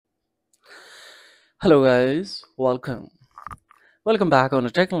Hello guys, welcome back on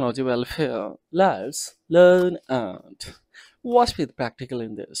the technology welfare. Let's learn and watch with practical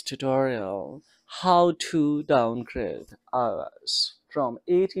in this tutorial how to downgrade iOS from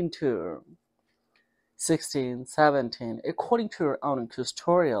 18 to 16, 17 according to your own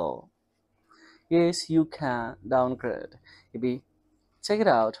tutorial. Yes, you can downgrade. Maybe check it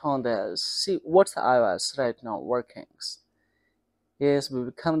out on this. See what's the iOS right now workings. Yes, we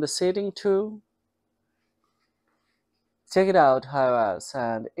will come the setting to check it out iOS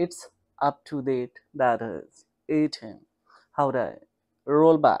and it's up to date, that is 18. How do I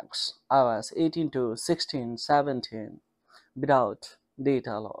rollbacks iOS 18 to 16 17 without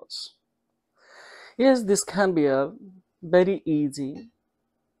data loss? Yes, this can be a very easy,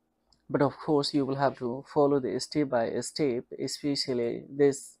 but of course you will have to follow the step by step, especially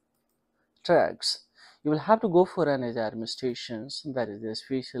this tracks. You will have to go for an administrations, that is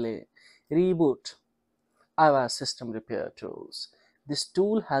especially reboot iOS system repair tools. This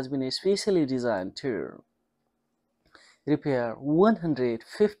tool has been especially designed to repair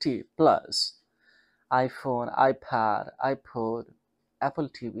 150 plus iPhone, iPad, iPod, Apple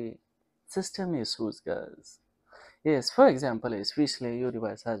TV system issues, guys. Yes, for example, especially your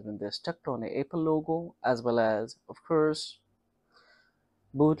device has been there stuck on a Apple logo as well as, of course,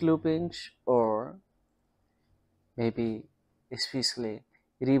 boot looping or maybe especially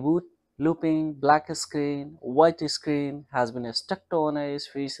reboot looping, black screen, white screen has been stuck on a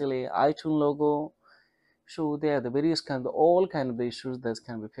especially iTunes logo. So there are the various kind of all kind of the issues that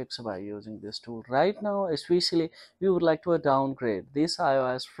can be fixed by using this tool. Right now, especially we would like to downgrade this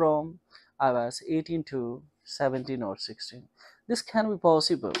iOS from iOS 18 to 17 or 16. This can be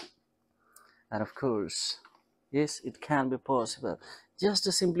possible, and of course, yes, it can be possible.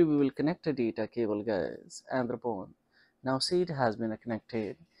 Just simply we will connect a data cable, guys, and the phone. Now see, it has been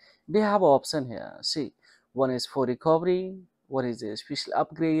connected. We have option here. See, one is for recovery, one is a special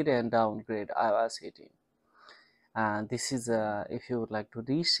upgrade and downgrade iOS 18. And this is if you would like to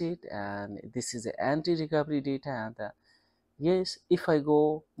reset, and this is the anti-recovery data. And yes, if I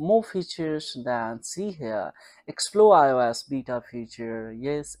go more features, than see here explore iOS beta feature,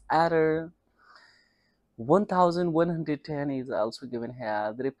 yes, error 1110 is also given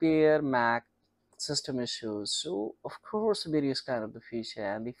here, the repair Mac system issues. So of course various kind of the feature,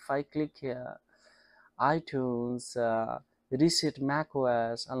 and if I click here iTunes, reset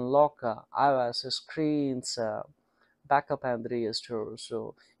macOS, unlock iOS screens, backup and restore.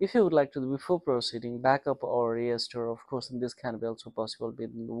 So if you would like to, before proceeding, backup or restore, of course this can be also possible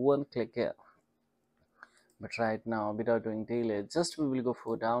with one click here. But right now, without doing delay, just we will go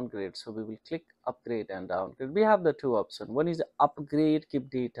for downgrade. So we will click upgrade and downgrade. We have the two options. One is upgrade,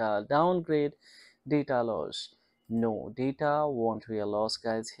 keep data, downgrade, data loss. No, data won't be a loss,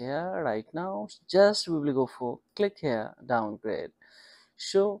 guys, here right now. Just we will go for click here, downgrade.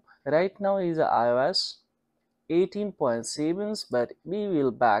 So right now is iOS 18.7, but we will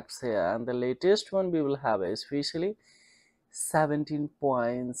back here, and the latest one we will have especially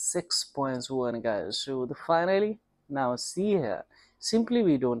 17.6.1, guys. So the finally, now see here, simply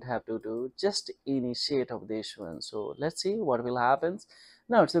we don't have to do, just initiate of this one. So let's see what will happen.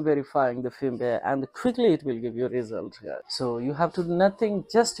 Now it's verifying the firmware, and quickly it will give you result, guys. So you have to do nothing,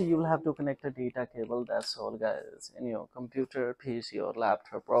 just you will have to connect a data cable, that's all, guys, in your computer, PC or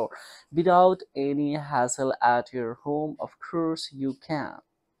laptop, or without any hassle at your home. Of course you can.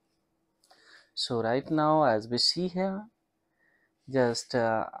 So right now, as we see here, just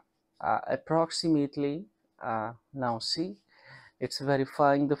approximately, now see, it's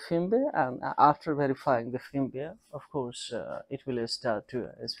verifying the firmware, and after verifying the firmware, of course it will start to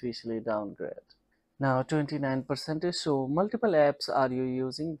especially downgrade. Now 29%. So multiple apps are you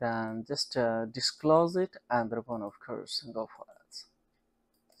using, then just disclose it, and the one, of course, go for it.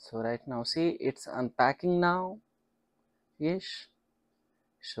 So right now see, it's unpacking now. Yes,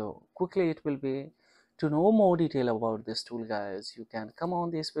 so quickly it will be. To know more detail about this tool, guys, you can come on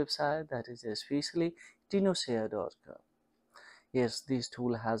this website, that is especially Tenorshare.com. Yes, this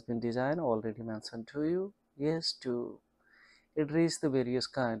tool has been designed, already mentioned to you, yes, to address the various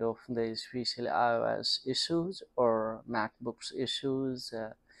kind of the especially iOS issues or MacBooks issues,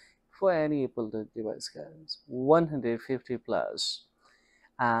 for any Apple device, guys. 150 plus,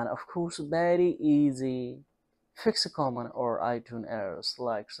 and of course very easy fix common or iTunes errors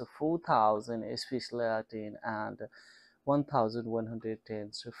like so 4000 especially 18 and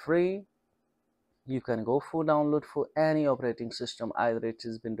 1110. So free, you can go for download for any operating system, either it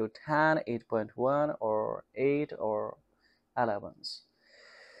is Windows 10, 8.1 or 8 or 11s.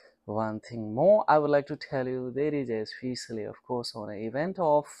 One thing more I would like to tell you, there is especially, of course, on an event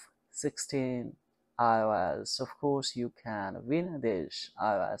of 16 iOS. Of course, you can win this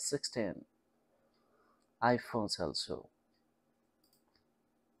iOS 16 iPhones also.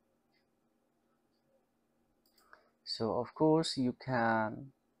 So of course you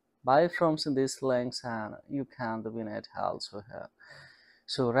can buy from these links and you can win it also here.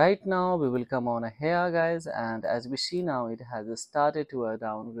 So right now we will come on here guys, and as we see now it has started to a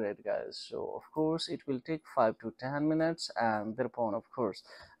downgrade guys. So of course it will take 5 to 10 minutes, and thereupon of course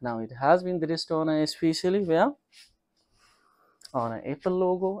now it has been released on especially where on an Apple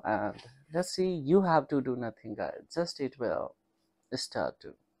logo. And let's see, you have to do nothing guys, just it will start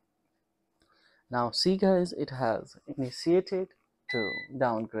to. Now see guys, it has initiated to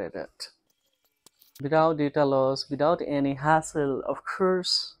downgrade it without data loss, without any hassle of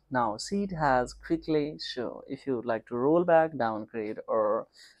course. Now see, it has quickly show if you would like to roll back, downgrade, or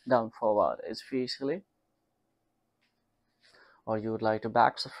down forward especially, or you would like to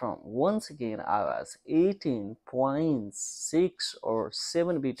back from once again iOS 18.6 or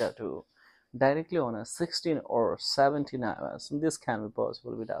 7 beta to directly on a 16 or 17 iOS. This can be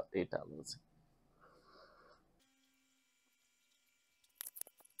possible without data loss.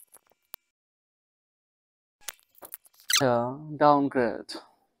 Downgrade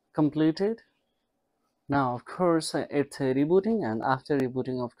completed. Now of course it's rebooting, and after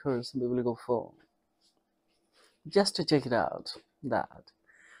rebooting of course we will go for just to check it out that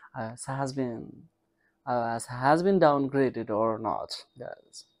iOS has been downgraded or not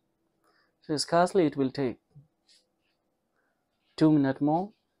guys. So scarcely it will take 2 minutes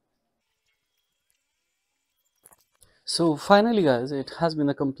more. So finally guys, it has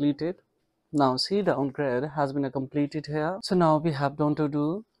been completed. Now see, downgrade has been completed here. So now we have done to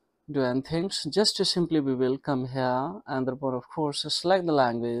do anything. Just to simply we will come here, and thereupon of course select the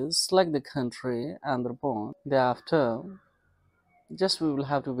language, select the country, and thereupon thereafter just we will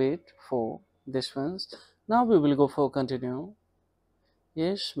have to wait for this ones. Now we will go for continue.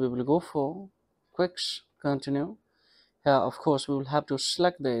 Yes, we will go for quick continue. Here of course we will have to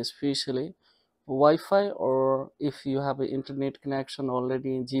select the especially Wi-Fi, or if you have an internet connection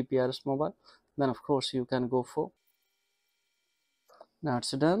already in GPRS mobile, then of course you can go for. Now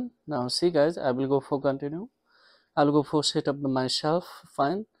it's done. Now see guys, I will go for continue. I'll go for set up myself.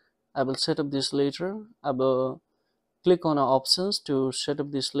 Fine, I will set up this later. I will click on options to set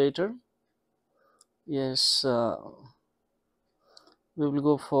up this later. Yes, we will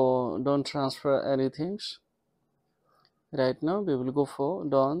go for don't transfer anything. Right now we will go for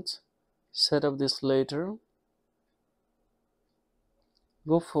don't set up this later.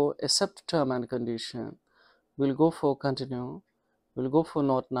 Go for accept term and condition. We'll go for continue. We'll go for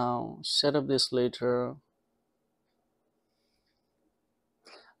not now, set up this later.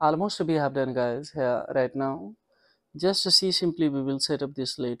 Almost we have done guys here right now. Just to see, simply we will set up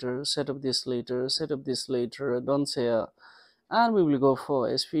this later, set up this later, set up this later, don't say and we will go for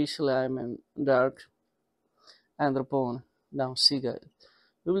especially I'm in dark and thereupon. Now see guys,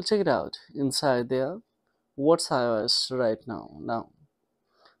 we will check it out inside there. What's iOS right now? Now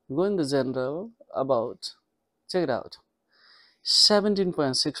go in the general about, check it out.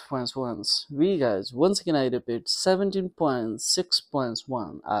 17.6.1. We guys, once again I repeat,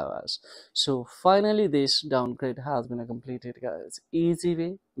 17.6.1 iOS. So finally this downgrade has been completed guys. Easy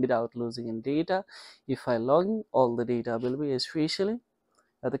way without losing in data. If I log in, all the data will be especially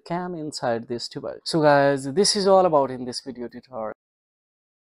at the cam inside this device. So guys, this is all about in this video tutorial.